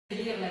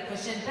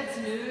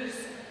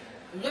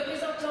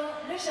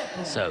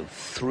So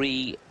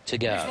 3 to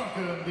go.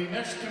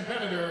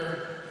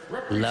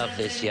 Love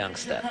this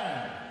youngster.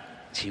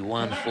 She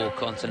won 4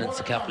 continents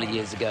a couple of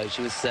years ago.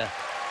 She was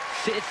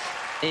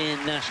 5th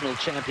in national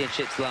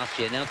championships last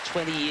year, now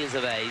 20 years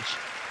of age.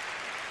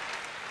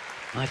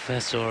 I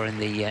first saw her in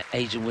the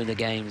Asian Winter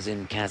Games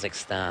in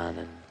Kazakhstan,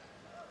 and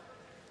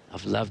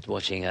I've loved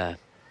watching her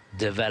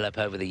develop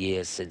over the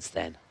years since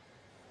then.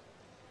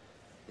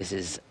 This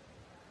is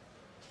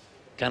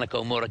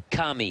Kanako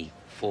MURAKAMI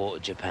for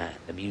Japan.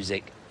 The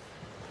music,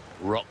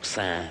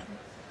 Roxanne.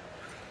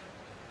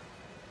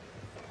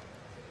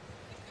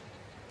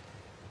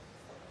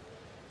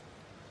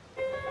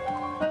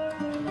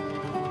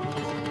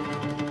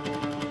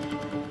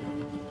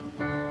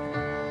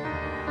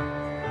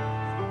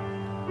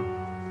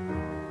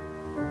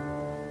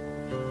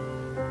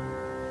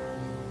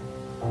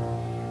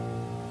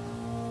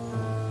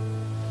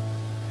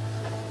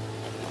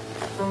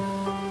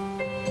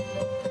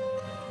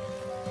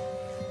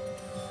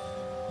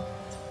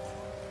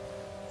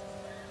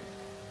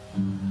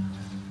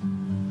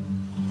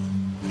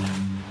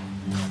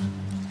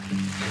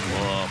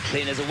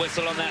 Clean as a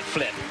whistle on that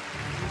flip.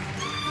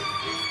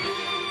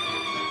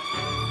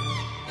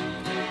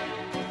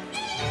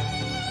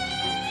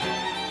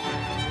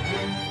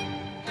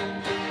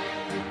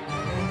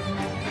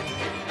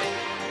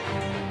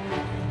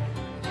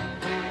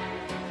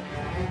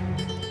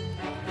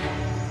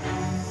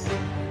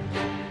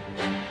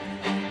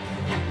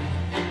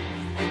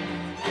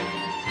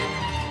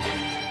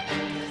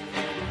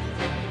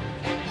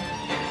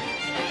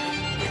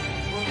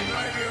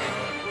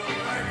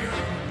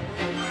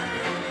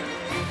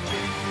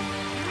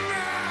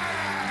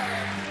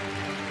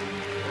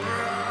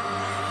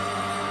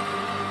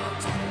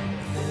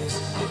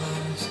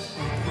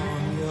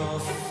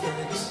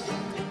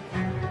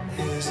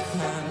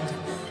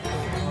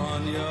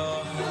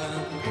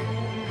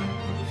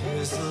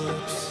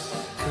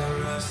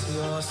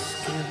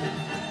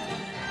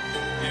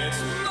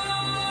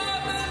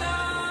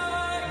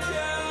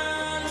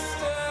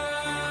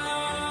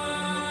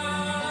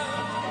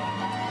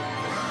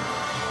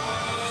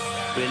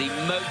 Really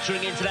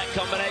motoring into that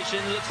combination.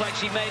 Looks like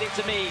she made it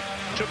to me.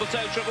 Triple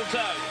toe, triple toe.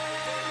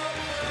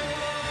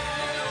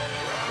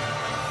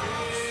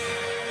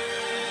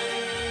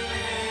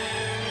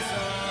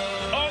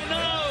 Oh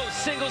no!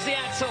 Singles the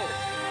axle.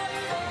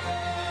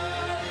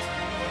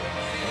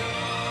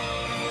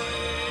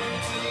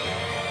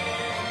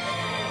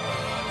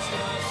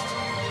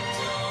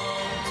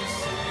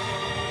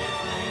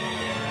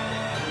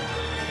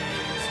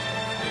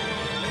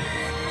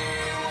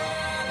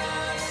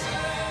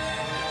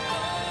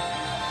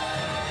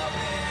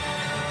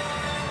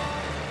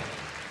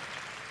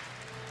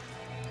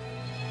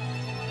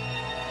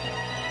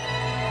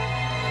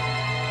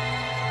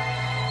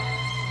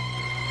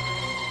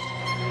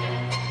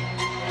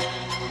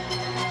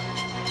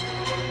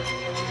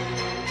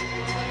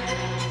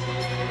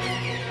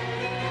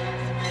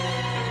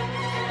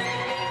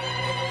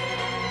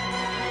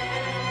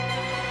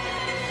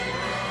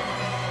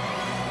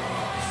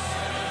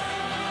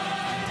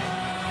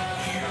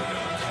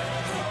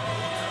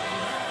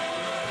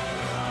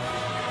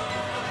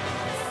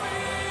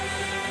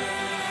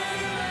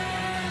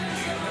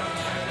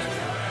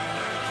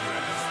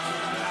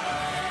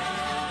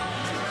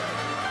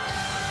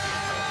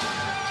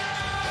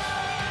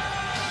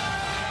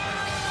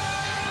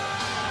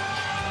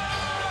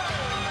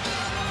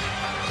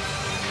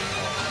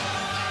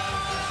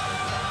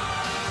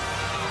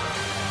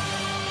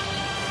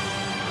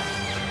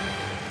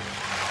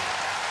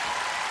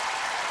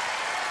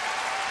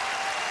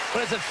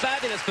 Well, it's a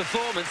fabulous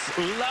performance.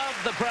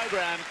 Love the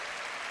program.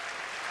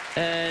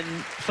 And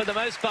for the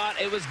most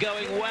part, it was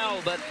going well,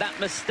 but that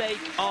mistake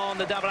on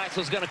the double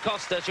axle is going to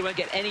cost her. She won't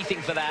get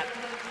anything for that.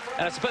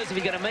 And I suppose if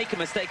you're going to make a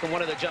mistake on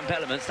one of the jump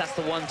elements, that's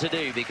the one to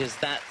do, because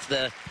that's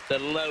the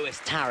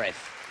lowest tariff.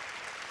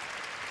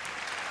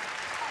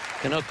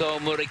 Kanako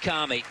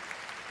MURAKAMI.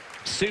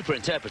 Super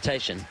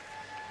interpretation.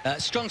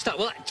 Strong start.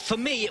 Well, for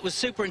me, it was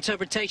super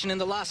interpretation in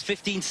the last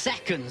 15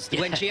 seconds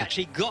when she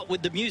actually got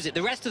with the music.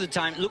 The rest of the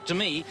time, it looked to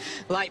me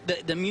like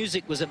the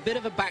music was a bit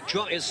of a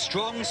backdrop. It was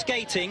strong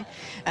skating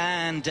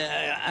and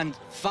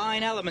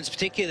fine elements,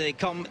 particularly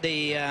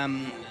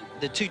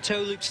the two toe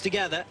loops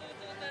together,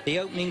 the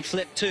opening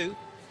flip too.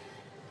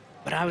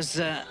 But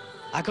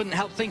I couldn't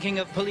help thinking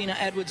of Paulina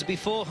Edwards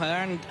before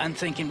her and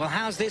thinking, well,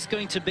 how's this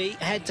going to be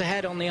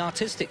head-to-head on the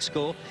artistic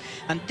score?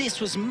 And this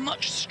was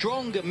much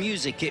stronger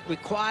music. It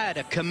required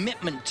a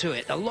commitment to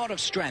it, a lot of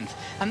strength.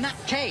 And that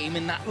came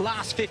in that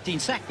last 15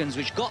 seconds,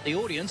 which got the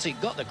audience, it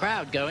got the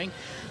crowd going,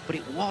 but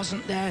it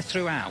wasn't there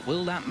throughout.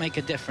 Will that make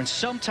a difference?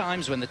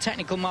 Sometimes when the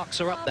technical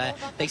marks are up there,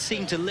 they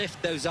seem to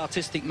lift those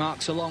artistic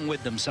marks along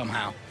with them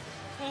somehow.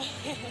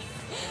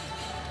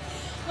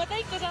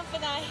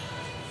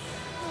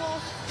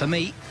 For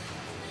me,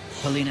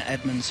 Paulina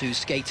Edwards, who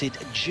skated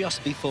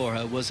just before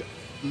her, was had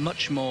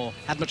much more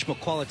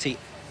quality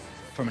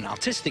from an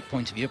artistic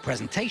point of view, a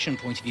presentation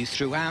point of view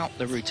throughout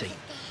the routine.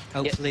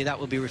 Hopefully that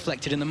will be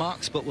reflected in the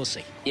marks, but we'll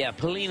see. Yeah,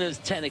 Polina's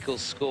technical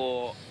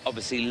score,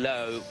 obviously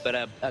low, but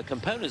her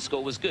component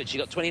score was good. She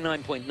got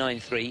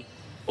 29.93,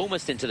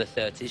 almost into the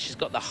 30s. She's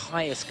got the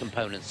highest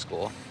component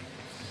score.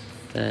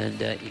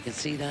 And you can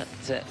see that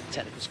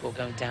technical score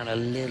going down a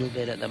little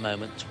bit at the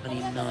moment,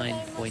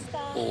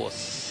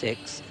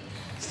 29.46.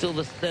 Still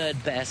the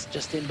third best,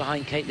 just in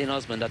behind Caitlin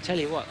Osmond. I'll tell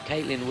you what,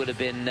 Caitlin would have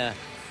been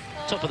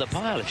top of the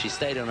pile if she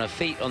stayed on her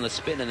feet on the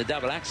spin and the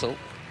double axel.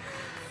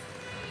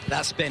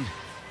 That spin.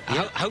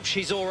 Yep. I hope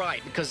she's all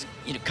right, because,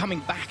 you know,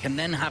 coming back and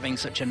then having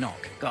such a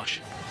knock, gosh.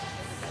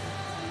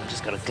 I've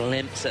just got a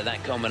glimpse at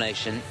that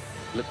combination.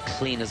 Looked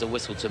clean as a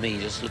whistle to me,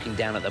 just looking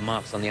down at the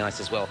marks on the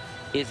ice as well.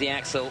 Here's the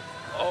axel.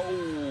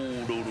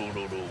 Oh, no.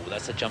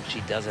 That's a jump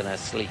she does in her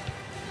sleep.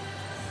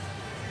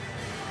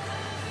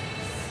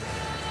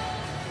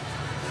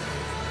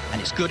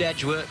 And it's good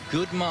edge work,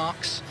 good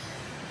marks,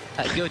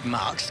 good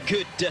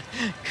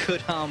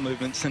arm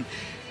movements, and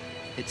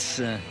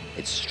it's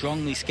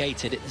strongly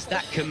skated. It's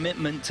that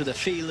commitment to the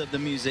feel of the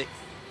music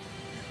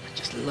I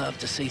just love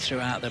to see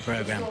throughout the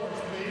program.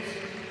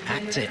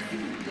 Active.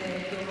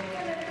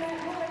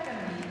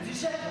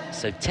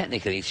 So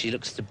technically, she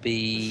looks to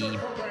be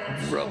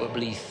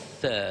probably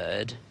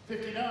third.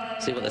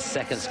 See what the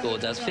second score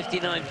does.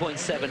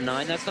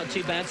 59.79. That's not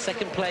too bad.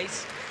 Second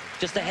place,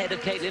 just ahead of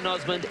Caitlin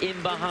Osmond,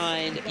 in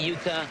behind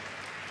Yuka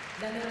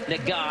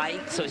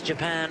Nagai. So it's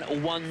Japan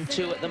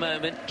 1-2 at the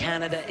moment.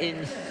 Canada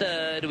in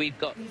third. We've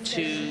got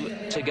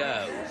 2 to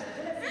go.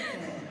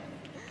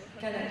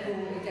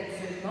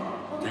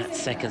 That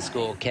second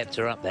score kept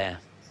her up there.